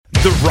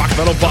the Rock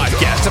Metal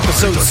Podcast,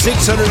 episode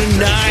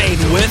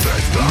 609 with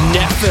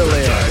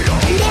Nephylim.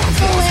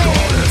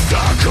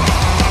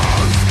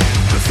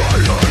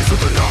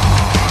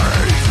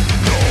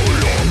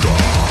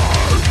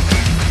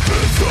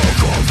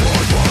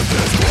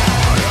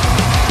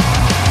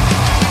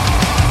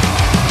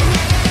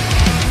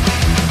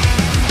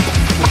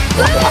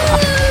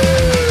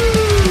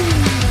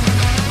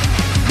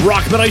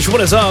 Rock Metal Nation,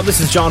 what is up? This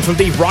is John from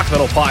the Rock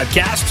Metal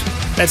Podcast.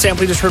 That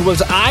sample you just heard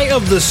was Eye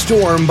of the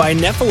Storm by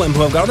Nephylim,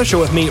 who I've got on the show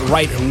with me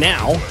right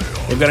now.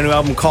 They've got a new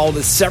album called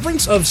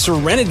Severance of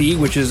Serenity,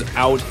 which is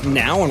out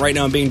now, and right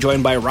now I'm being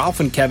joined by Ralph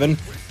and Kevin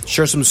to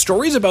share some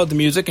stories about the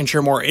music and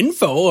share more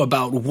info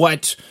about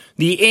what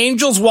the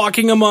angels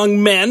walking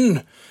among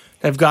men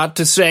have got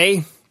to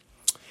say.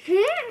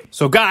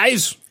 So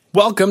guys,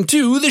 welcome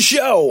to the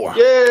show.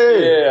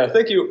 Yay! Yeah,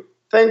 thank you.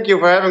 Thank you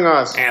for having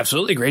us.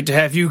 Absolutely great to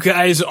have you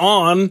guys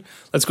on.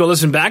 Let's go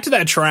listen back to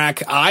that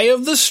track, Eye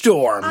of the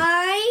Storm.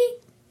 Eye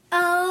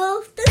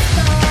of the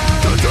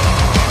Storm. The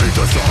day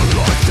the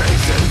sunlight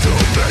takes into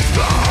pitch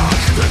black,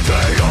 the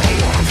day our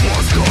life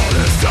was gone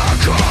is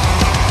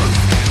second.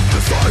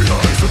 The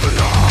silence of the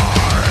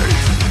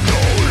night, no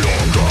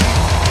longer.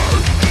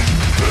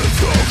 It's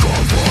the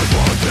comfort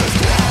but this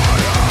quiet.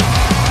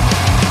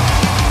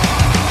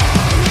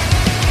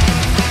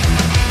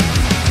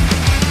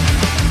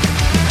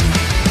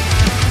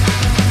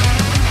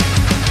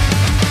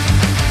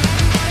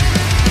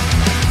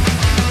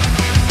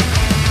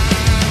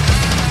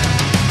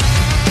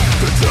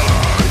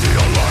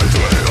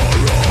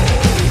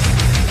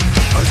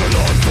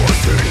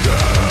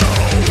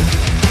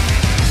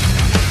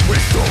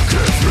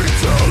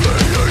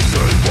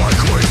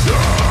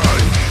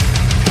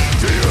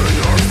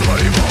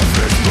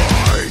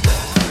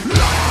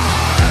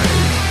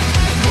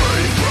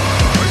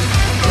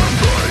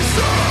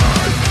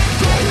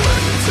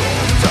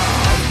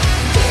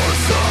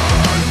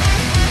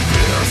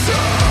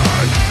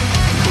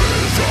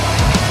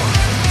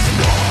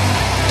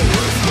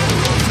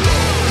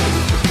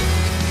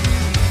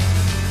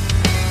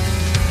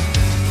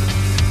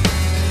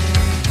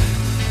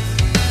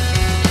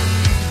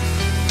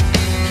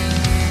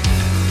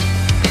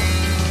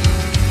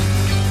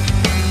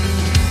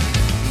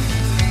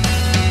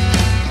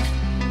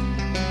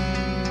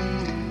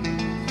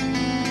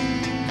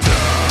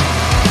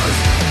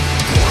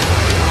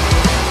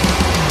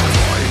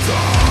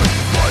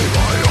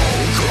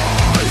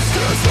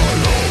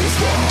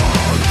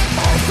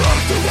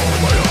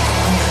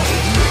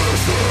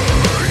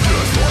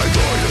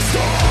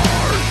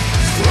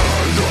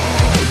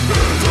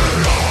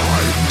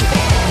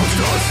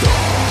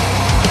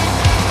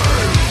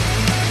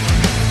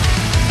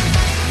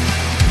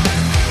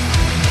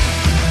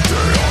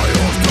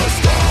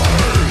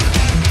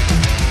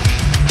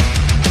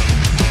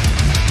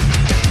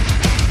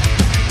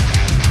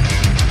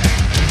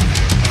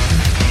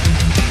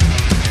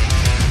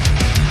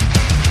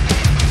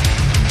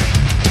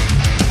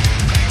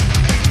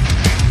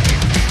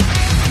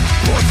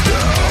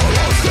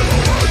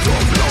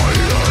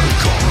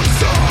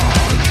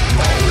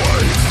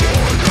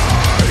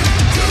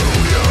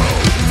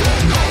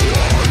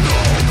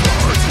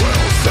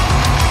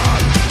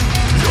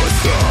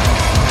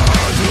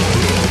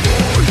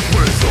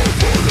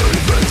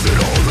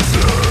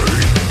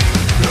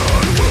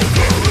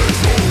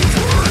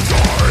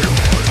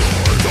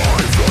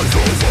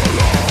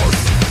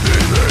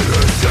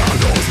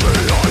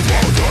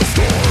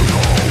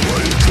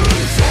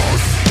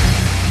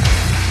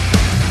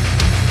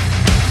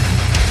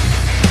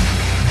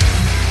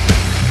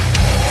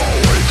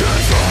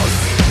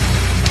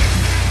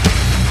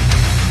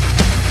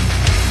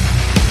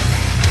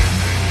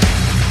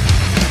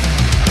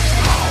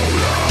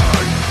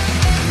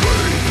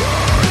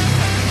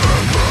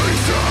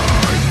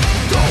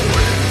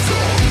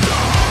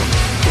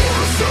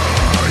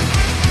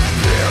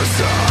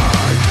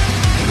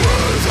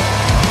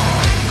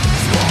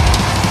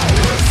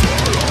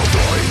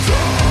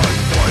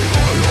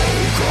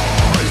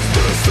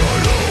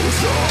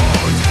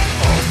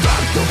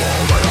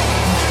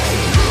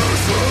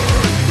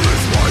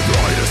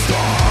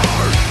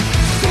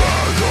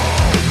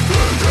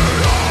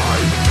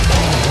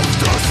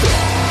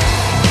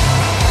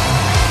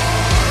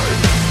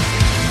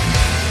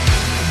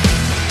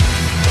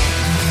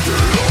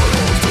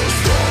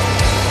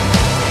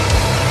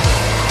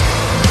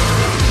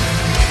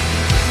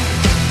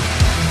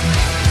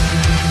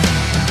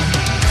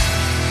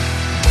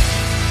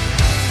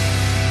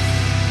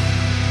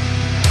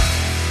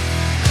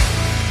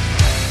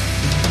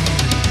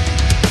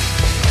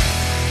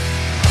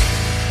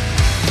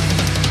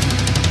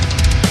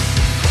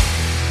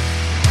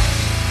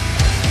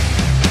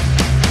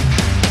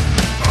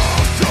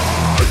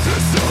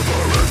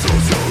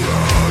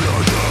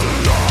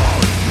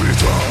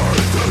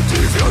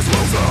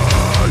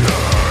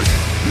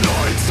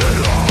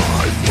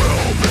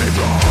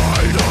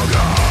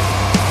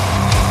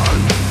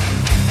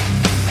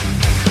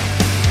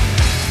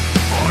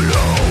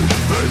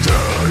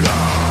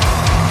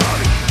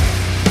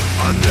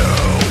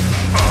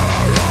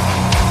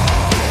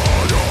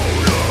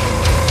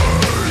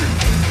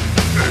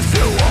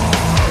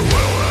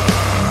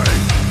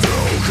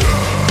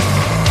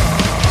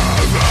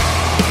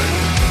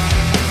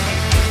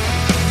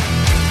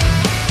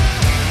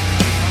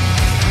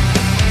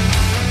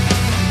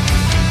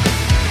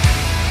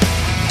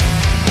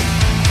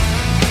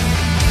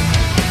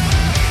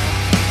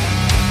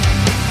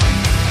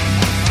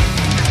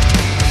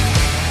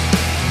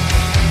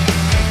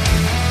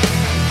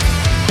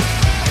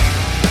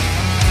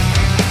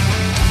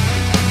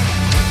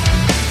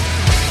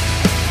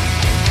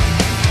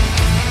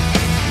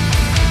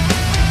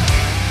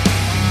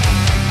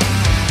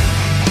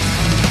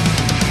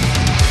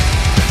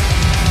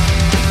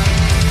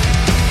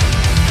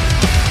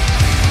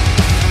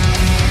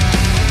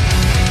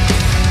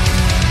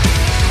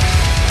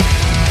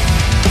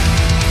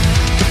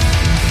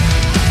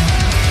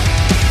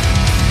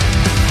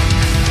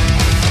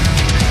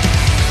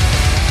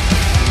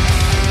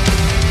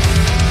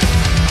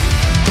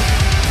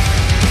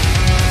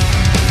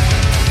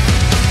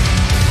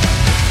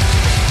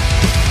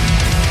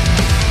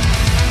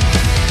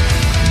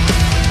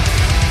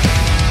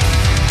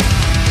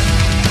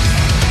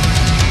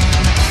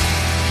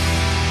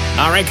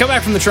 right, come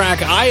back from the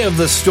track Eye of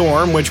the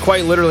Storm, which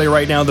quite literally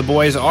right now the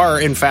boys are,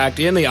 in fact,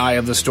 in the Eye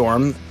of the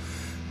Storm.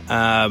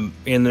 In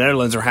the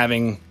Netherlands are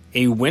having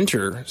a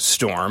winter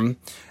storm.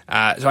 So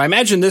I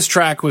imagine this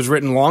track was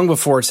written long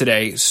before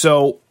today.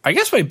 So I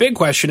guess my big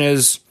question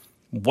is,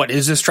 what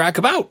is this track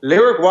about?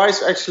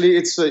 Lyric-wise, actually,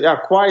 it's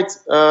quite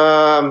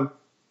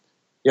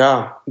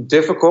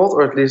difficult,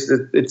 or at least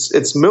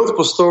it's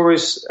multiple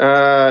stories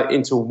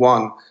into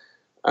one.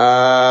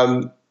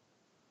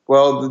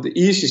 Well, the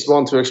easiest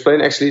one to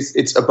explain actually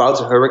it's about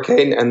a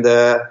hurricane and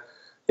the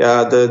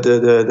how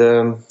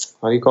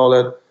do you call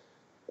it?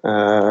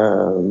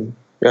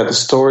 The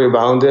story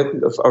around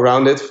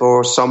it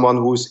for someone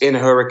who's in a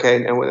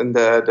hurricane and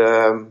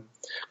the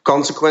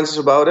consequences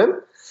about it.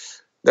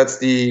 That's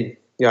the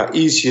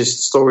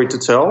easiest story to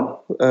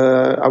tell,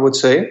 I would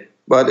say.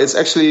 But it's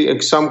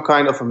actually some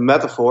kind of a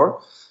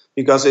metaphor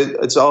because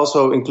it's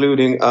also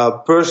including a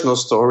personal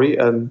story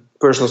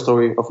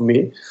of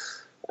me.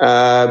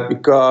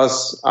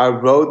 Because I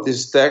wrote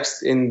this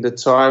text in the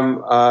time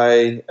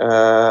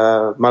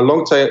my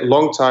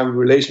long time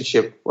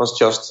relationship was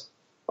just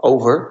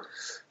over,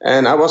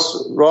 and I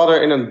was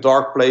rather in a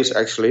dark place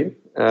actually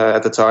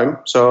at the time.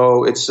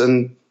 So it's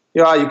you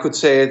could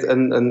say it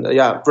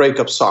a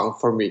breakup song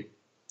for me.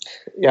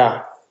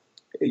 Yeah,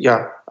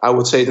 I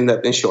would say it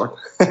in short.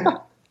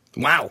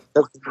 Wow.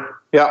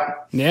 Yeah.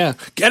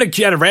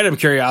 Out of random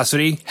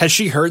curiosity, has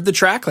she heard the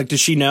track? Like,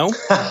 does she know?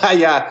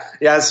 Yeah,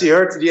 she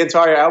heard the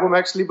entire album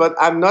actually, but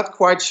I'm not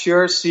quite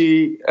sure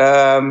she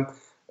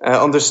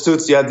understood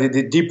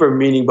the deeper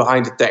meaning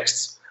behind the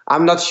texts.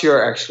 I'm not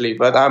sure actually,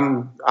 but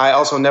I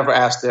also never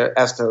asked her.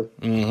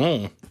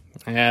 Mm-hmm.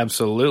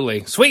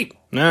 Absolutely. Sweet.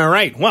 All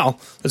right. Well,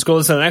 let's go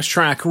listen to the next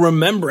track,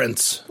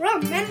 Remembrance.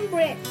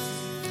 Remembrance.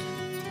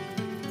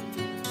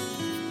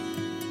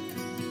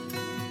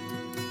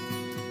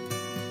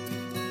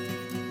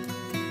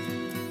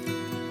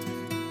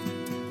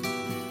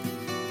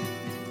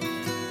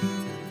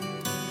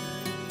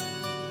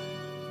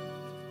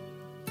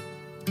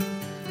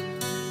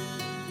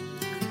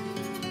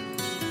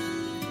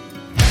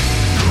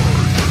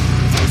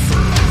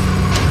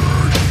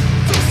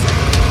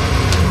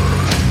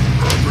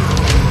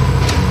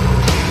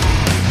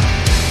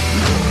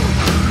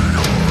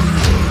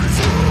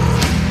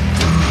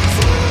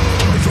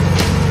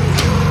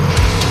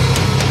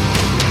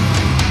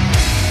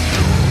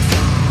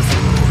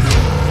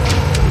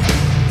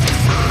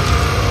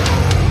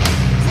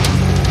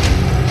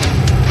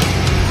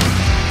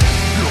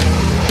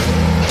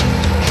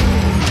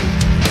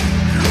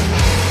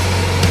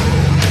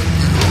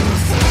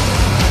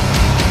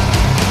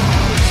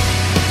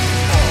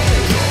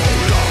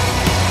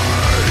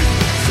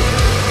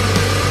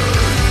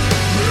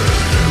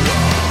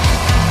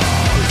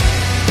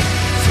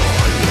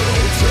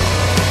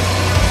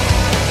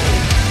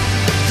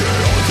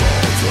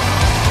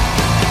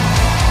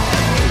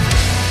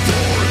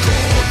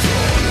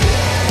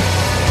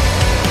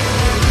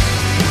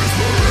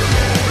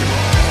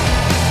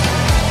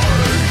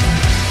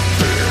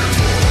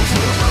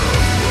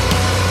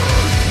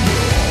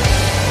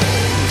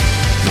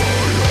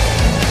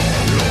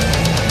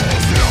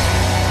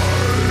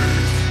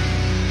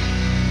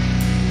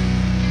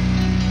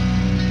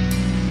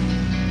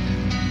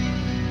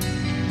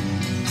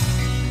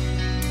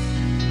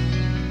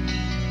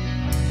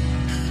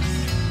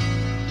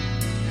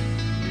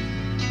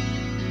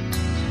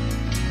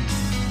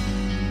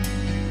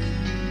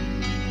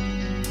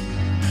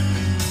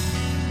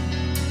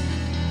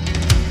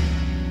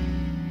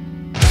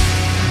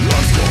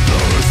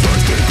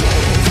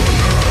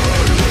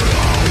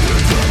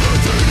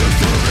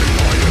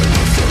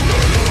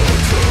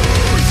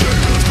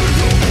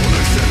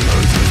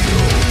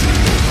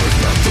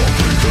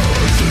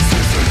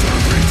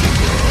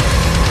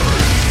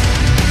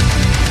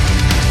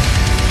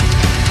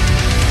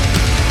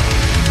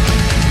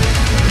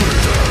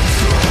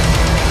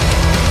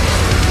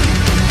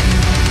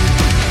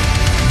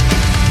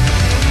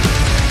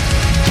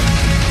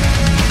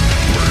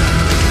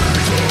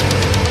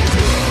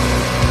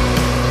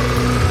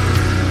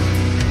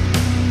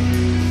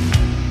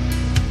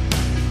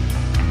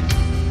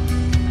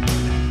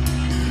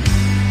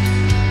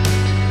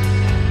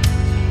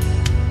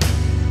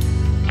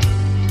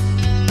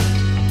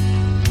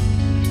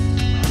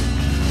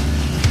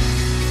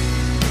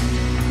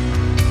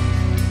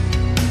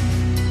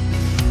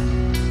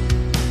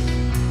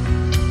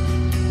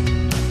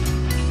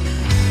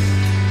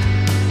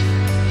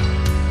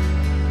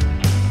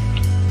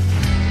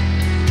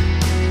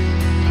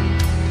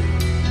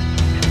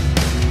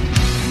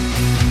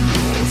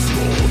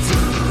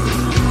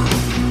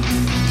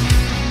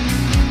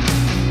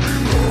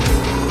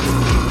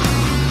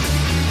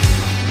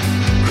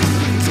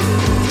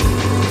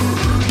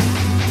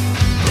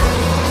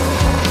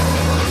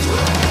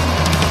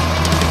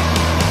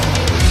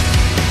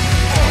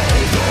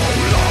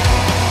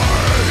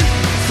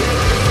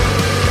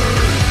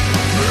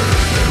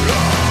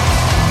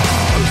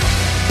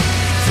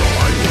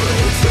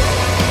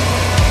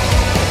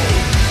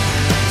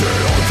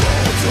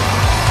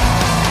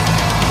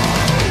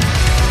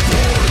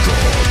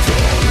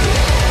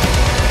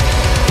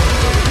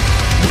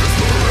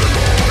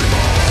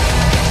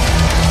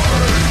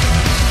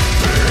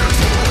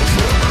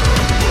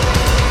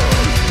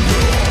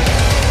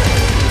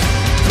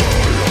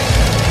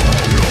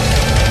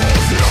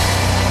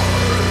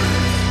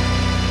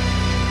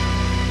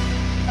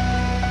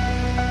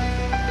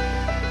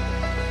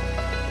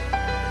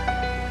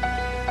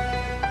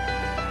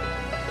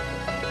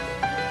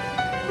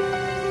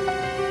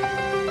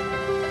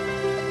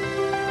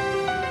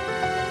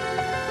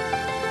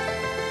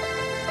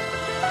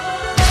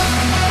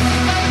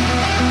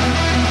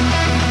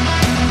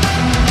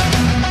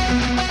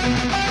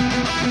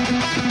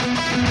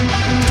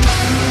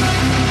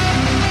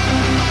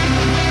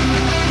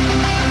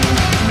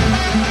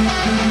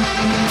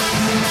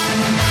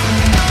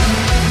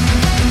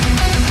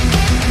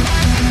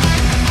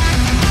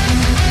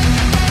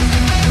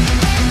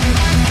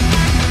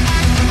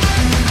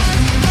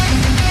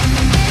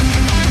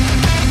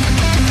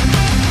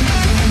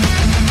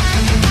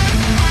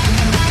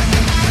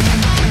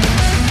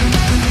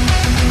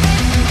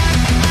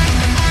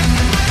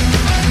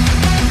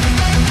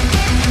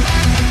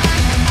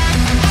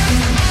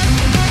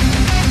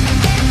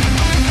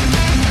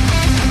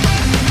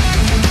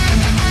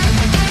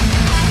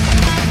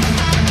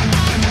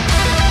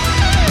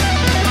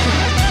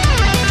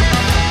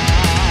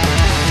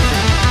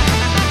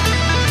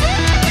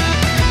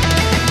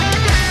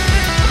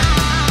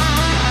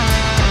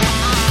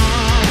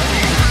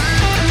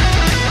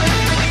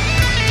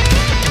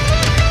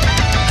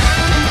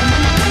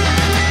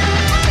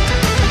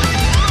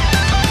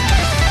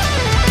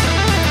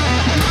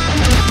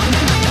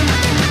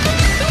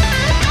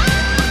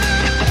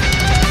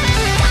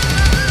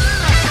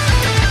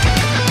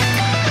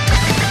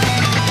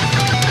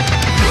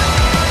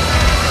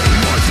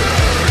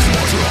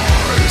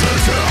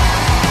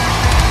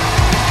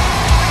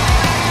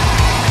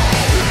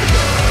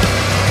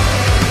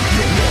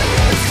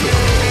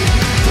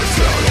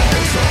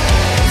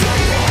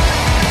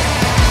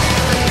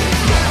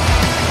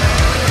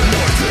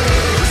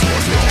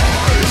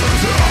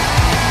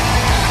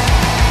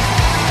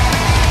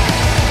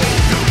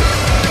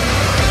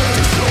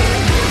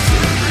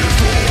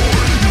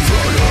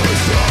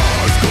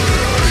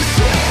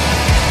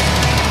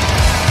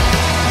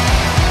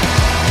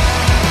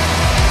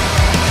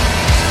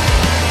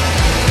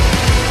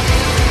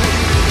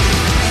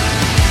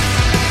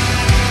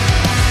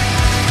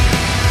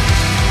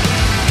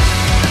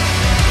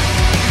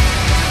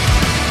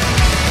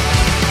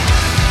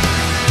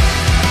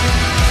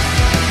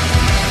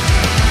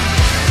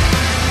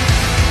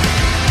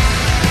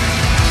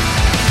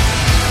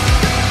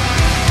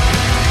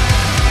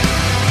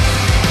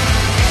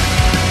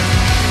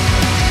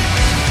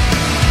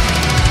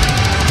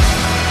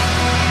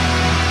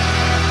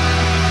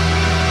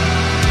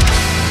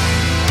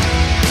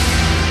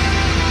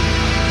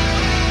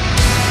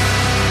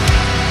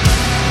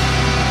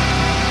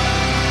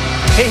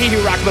 Hey,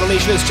 Rock Metal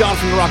Nation, it's John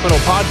from the Rock Metal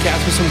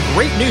Podcast with some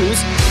great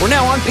news. We're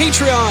now on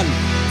Patreon.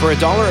 For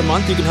 $1 a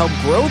month, you can help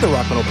grow the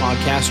Rock Metal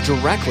Podcast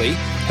directly.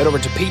 Head over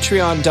to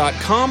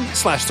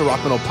patreon.com/the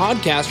Rock Metal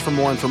Podcast for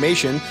more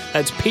information.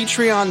 That's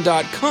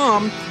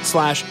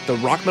patreon.com/the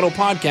Rock Metal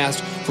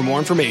Podcast for more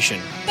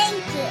information. Thank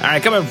you. All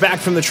right, coming back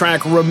from the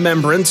track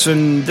Remembrance,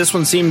 and this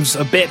one seems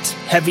a bit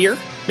heavier,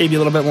 maybe a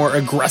little bit more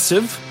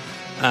aggressive.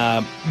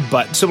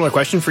 But similar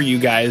question for you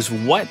guys.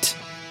 What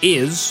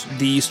is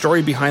the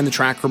story behind the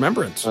track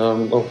Remembrance?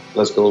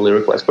 Let's go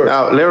lyric-wise first.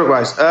 Now,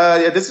 lyric-wise,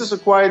 this is a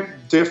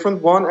quite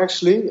different one,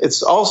 actually.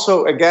 It's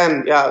also,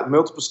 again,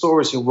 multiple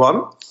stories in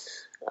one.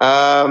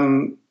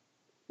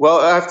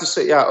 Well, I have to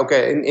say,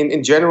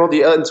 in general,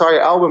 the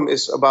entire album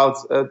is about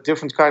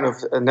different kind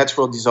of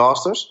natural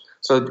disasters.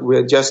 So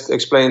we just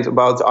explained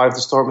about the Eye of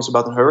the Storm is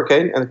about a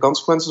hurricane and the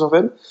consequences of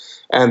it.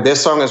 And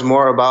this song is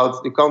more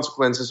about the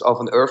consequences of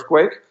an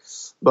earthquake.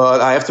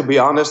 But I have to be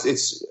honest,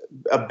 it's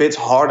a bit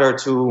harder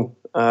to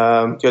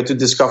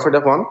discover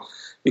that one,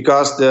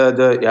 because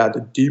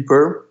the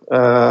deeper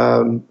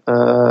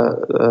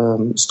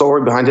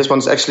story behind this one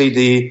is actually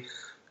the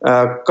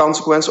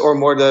consequence, or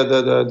more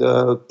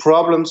the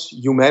problems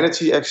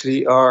humanity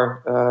actually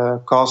are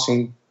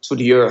causing to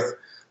the earth.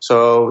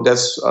 So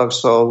that's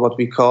also what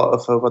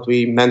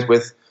we meant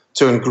with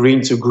turn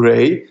green to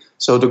gray.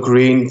 So the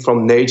green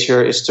from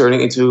nature is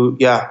turning into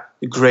the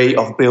gray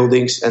of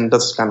buildings and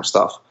that kind of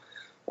stuff.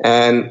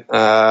 And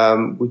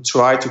we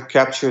try to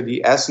capture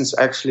the essence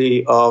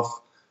actually of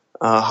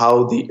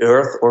how the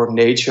earth or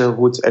nature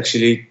would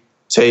actually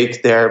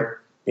take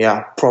their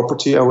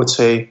property, I would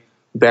say,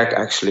 back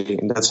actually.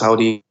 And that's how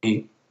the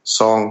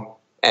song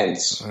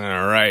ends. All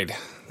right.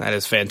 That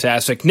is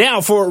fantastic. Now,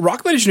 for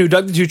Rock Nation who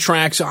dug the two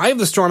tracks, Eye of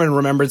the Storm and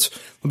Remembrance,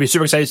 will be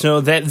super excited to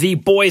know that the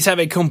boys have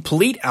a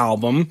complete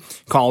album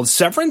called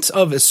Severance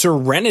of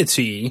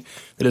Serenity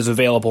that is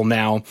available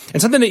now.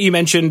 And something that you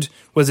mentioned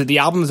was that the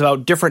album is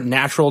about different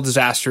natural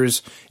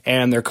disasters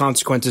and their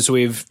consequences. So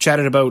we've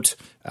chatted about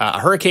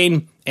a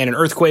hurricane and an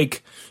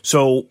earthquake.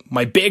 So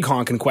my big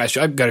honking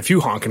question, I've got a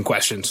few honking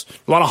questions.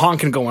 A lot of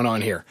honking going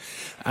on here.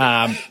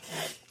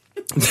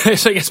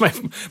 So I guess my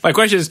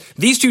question is,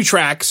 these two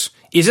tracks,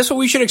 is this what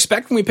we should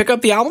expect when we pick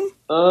up the album?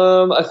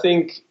 I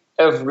think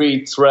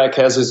every track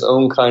has its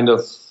own kind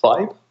of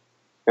vibe,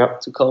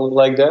 to call it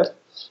like that.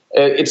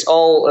 It's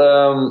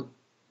all,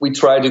 we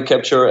try to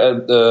capture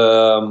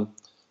the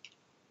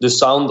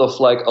sound of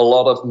like a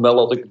lot of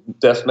melodic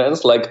death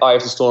bands. Like Eye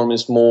of the Storm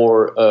is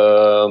more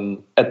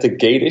At the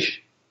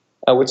Gate-ish,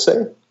 I would say.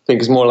 I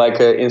think it's more like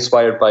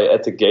inspired by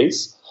At the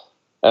Gates.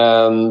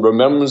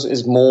 Remembrance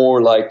is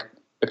more like,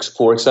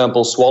 for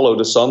example, Swallow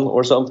the Sun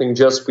or something.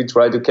 Just we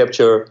try to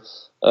capture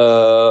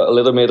a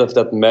little bit of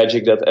that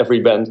magic that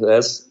every band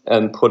has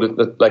and put it,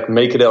 like,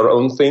 make it our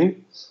own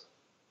thing.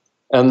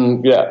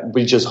 And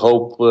we just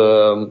hope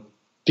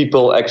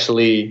people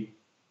actually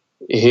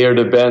hear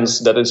the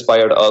bands that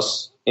inspired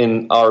us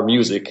in our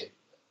music.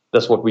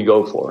 That's what we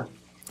go for.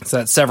 It's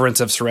that severance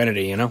of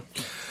serenity, you know?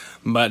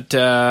 But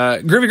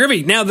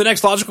groovy. Now, the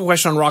next logical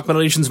question on Rock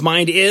Metal Nation's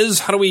mind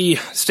is, how do we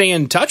stay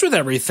in touch with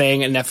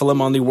everything at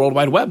Nephylim on the World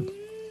Wide Web?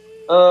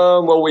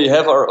 Well, we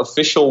have our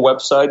official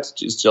website,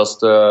 which is just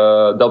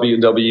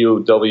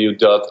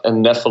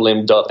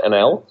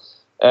www.nephilim.nl.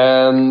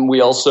 And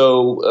we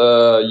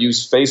also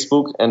use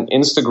Facebook and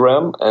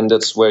Instagram, and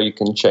that's where you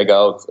can check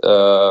out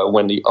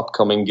when the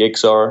upcoming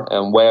gigs are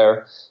and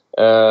where.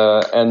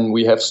 And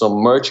we have some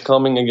merch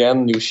coming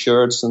again, new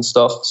shirts and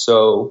stuff.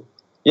 So,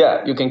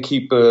 you can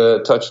keep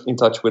in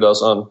touch with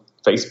us on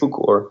Facebook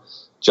or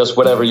just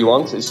whatever you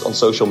want. It's on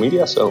social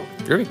media. So,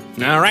 groovy.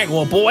 All right,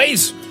 well,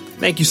 boys,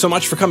 thank you so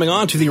much for coming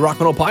on to the Rock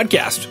Metal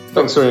Podcast.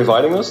 Thanks for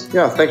inviting us.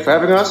 Yeah, thanks for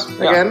having us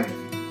again.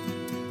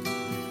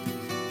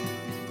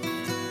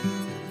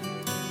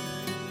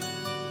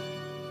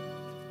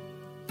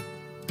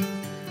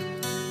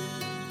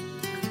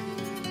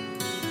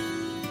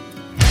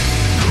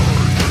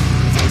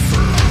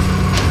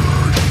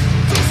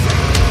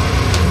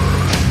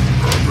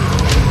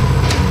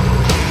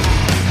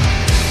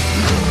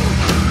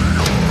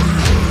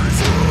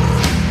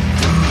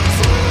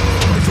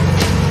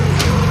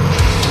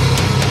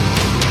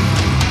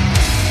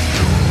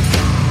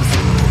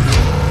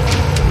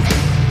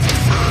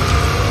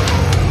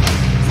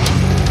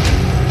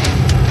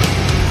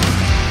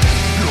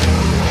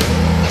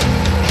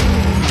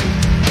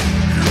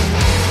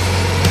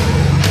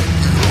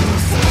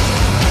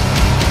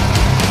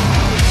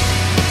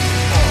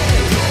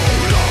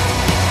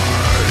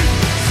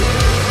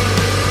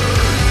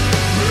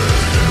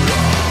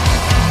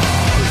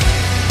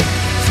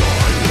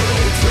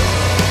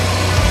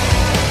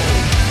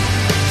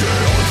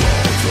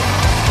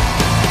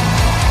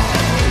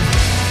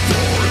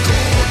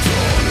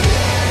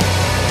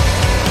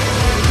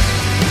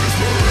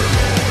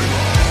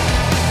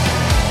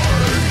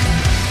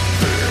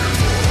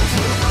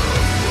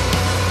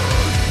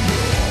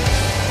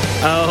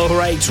 All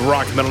right,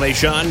 Rock Metal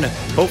Nation.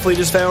 Hopefully you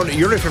just found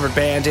your new favorite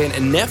band in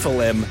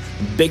Nephylim.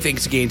 Big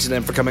thanks again to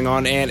them for coming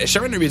on and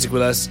sharing their music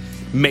with us.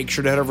 Make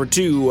sure to head over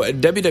to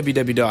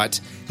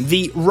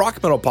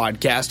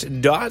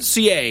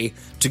www.therockmetalpodcast.ca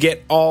to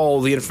get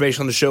all the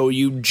information on the show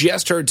you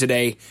just heard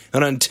today.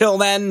 And until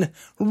then,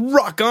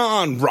 rock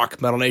on,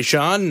 Rock Metal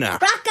Nation.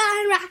 Rock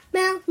on, Rock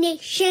Metal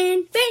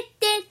Nation.